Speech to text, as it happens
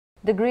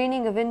The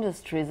greening of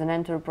industries and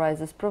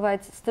enterprises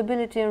provides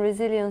stability and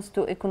resilience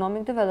to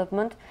economic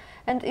development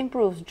and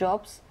improves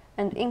jobs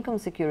and income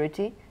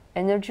security,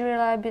 energy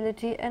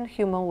reliability and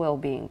human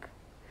well-being.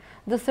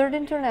 The third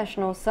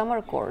international summer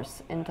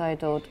course,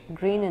 entitled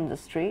Green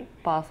Industry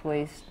 –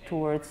 Pathways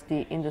Towards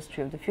the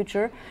Industry of the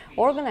Future,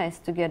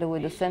 organized together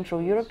with the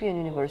Central European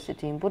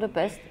University in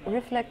Budapest,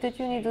 reflected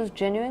UNIDO's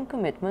genuine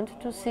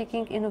commitment to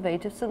seeking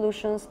innovative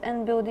solutions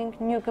and building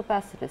new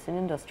capacities in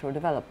industrial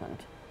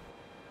development.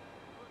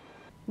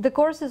 The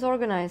course is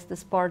organized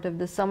as part of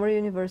the Summer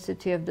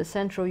University of the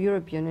Central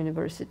European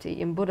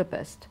University in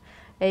Budapest,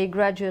 a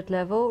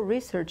graduate-level,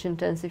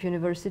 research-intensive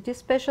university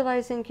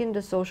specializing in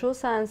the social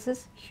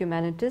sciences,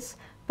 humanities,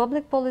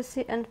 public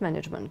policy and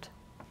management.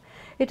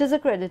 It is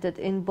accredited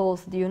in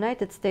both the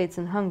United States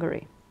and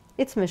Hungary.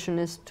 Its mission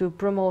is to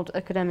promote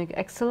academic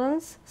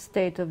excellence,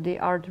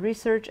 state-of-the-art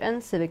research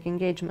and civic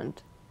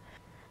engagement.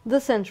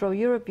 The Central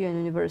European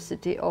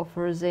University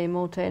offers a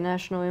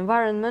multinational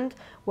environment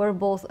where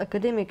both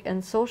academic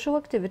and social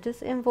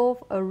activities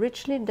involve a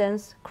richly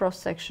dense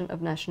cross-section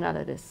of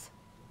nationalities.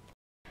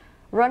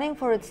 Running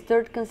for its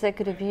third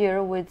consecutive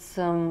year with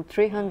some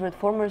 300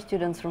 former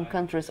students from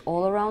countries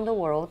all around the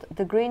world,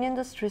 the Green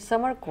Industry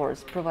Summer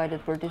Course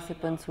provided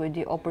participants with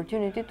the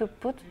opportunity to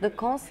put the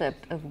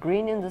concept of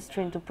green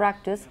industry into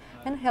practice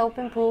and help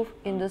improve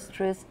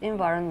industry's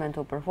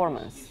environmental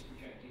performance.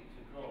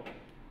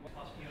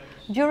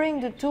 During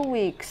the 2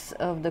 weeks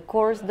of the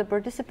course, the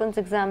participants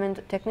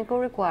examined technical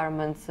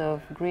requirements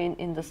of green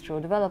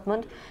industrial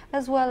development,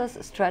 as well as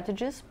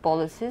strategies,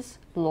 policies,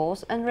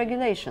 laws and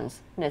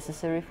regulations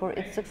necessary for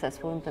its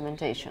successful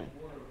implementation.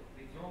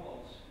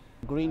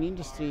 Green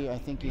industry, I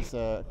think, is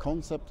a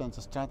concept and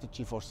a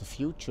strategy for the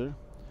future,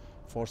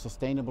 for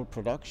sustainable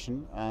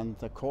production, and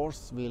the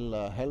course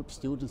will help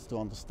students to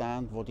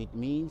understand what it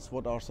means,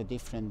 what are the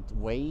different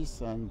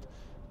ways and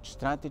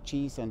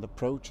strategies and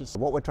approaches.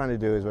 What we're trying to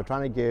do is we're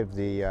trying to give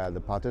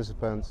the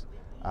participants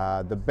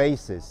the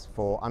basis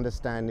for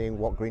understanding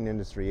what green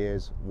industry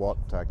is, what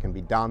can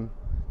be done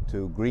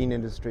to green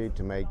industry,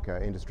 to make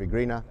industry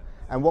greener,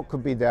 and what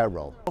could be their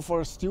role.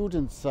 For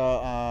students,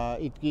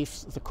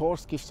 the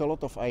course gives a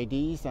lot of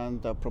ideas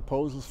and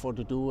proposals for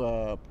to do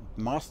a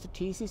master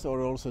thesis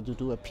or also to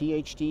do a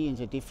PhD in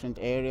the different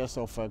areas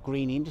of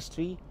green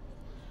industry.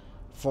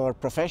 For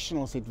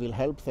professionals, it will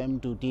help them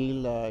to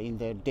deal in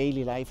their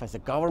daily life as a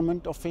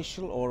government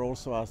official or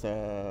also as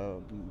a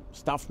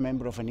staff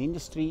member of an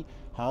industry,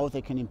 how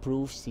they can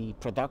improve the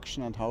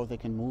production and how they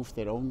can move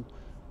their own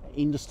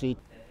industry.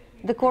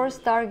 The course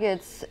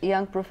targets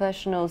young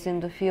professionals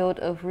in the field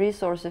of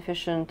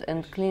resource-efficient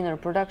and cleaner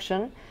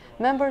production,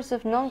 members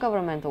of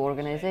non-governmental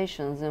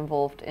organizations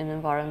involved in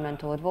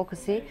environmental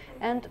advocacy,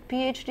 and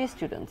PhD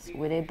students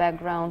with a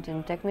background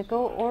in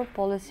technical or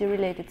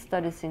policy-related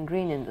studies in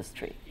green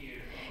industry.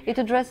 It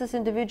addresses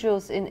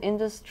individuals in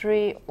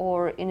industry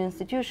or in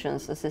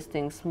institutions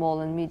assisting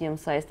small and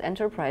medium-sized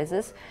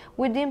enterprises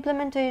with the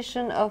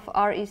implementation of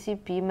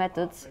RECP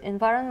methods,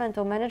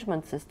 environmental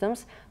management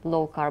systems,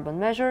 low-carbon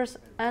measures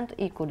and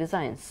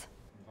eco-designs.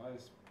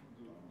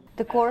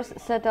 The course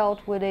set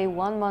out with a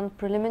 1-month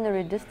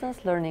preliminary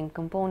distance learning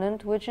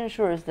component, which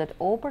ensures that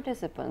all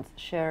participants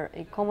share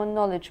a common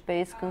knowledge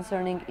base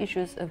concerning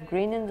issues of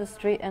green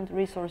industry and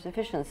resource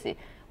efficiency,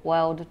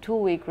 while the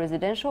 2-week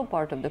residential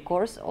part of the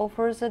course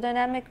offers a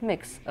dynamic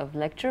mix of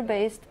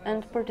lecture-based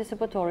and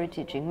participatory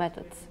teaching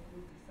methods.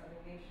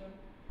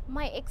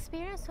 My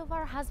experience so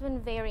far has been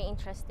very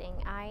interesting.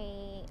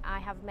 I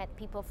have met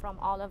people from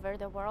all over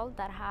the world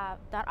that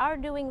are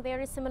doing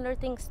very similar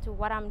things to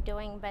what I'm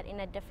doing, but in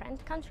a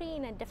different country,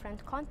 in a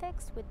different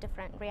context, with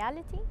different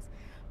realities.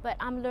 But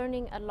I'm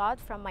learning a lot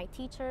from my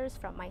teachers,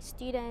 from my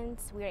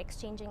students. We're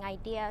exchanging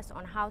ideas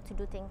on how to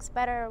do things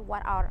better,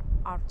 what are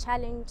our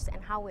challenges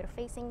and how we're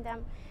facing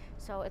them.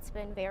 So it's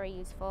been very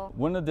useful.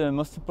 One of the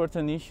most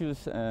important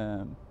issues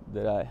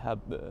that I have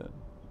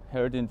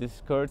heard in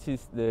this course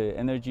is the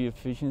energy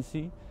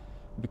efficiency,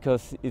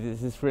 because it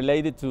is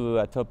related to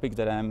a topic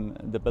that I'm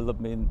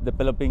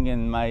developing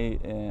in my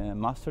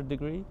master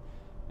degree,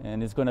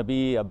 and it's going to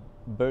be a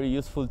very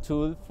useful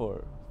tool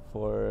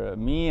for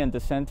me and the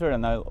center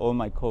and all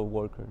my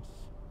co-workers.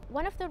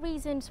 One of the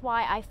reasons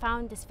why I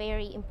found this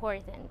very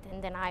important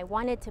and then I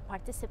wanted to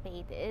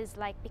participate is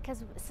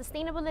because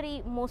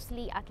sustainability,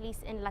 mostly at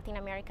least in Latin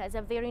America, is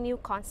a very new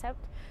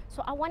concept.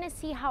 So I want to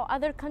see how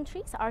other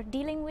countries are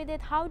dealing with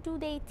it. How do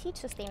they teach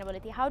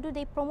sustainability? How do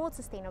they promote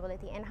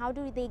sustainability? And how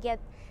do they get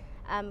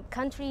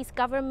countries,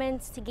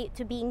 governments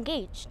to be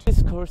engaged?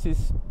 This course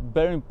is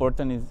very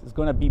important. It's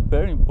going to be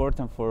very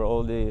important for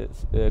all the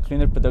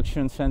Cleaner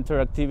Production Center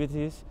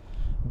activities,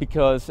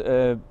 because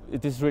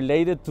it is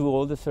related to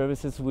all the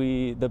services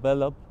we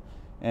develop,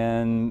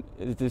 and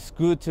it is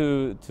good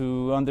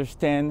to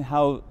understand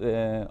how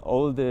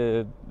all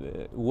the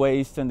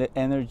waste and the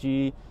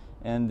energy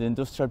and the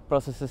industrial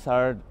processes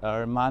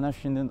are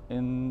managed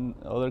in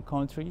other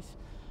countries.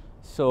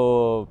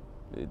 So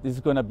this is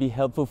going to be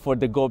helpful for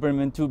the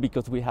government too,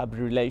 because we have a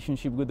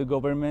relationship with the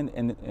government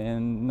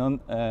and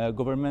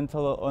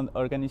non-governmental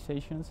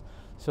organizations.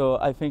 So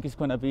I think it's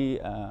going to be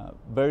a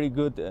very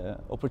good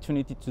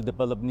opportunity to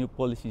develop new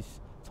policies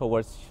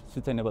towards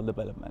sustainable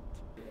development.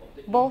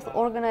 Both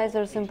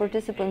organizers and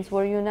participants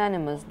were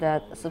unanimous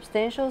that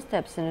substantial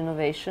steps in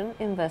innovation,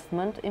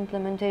 investment,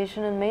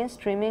 implementation and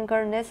mainstreaming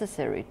are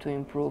necessary to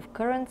improve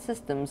current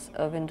systems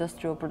of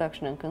industrial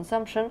production and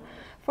consumption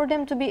for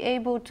them to be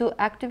able to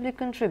actively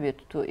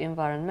contribute to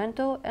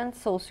environmental and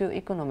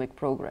socio-economic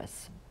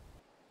progress.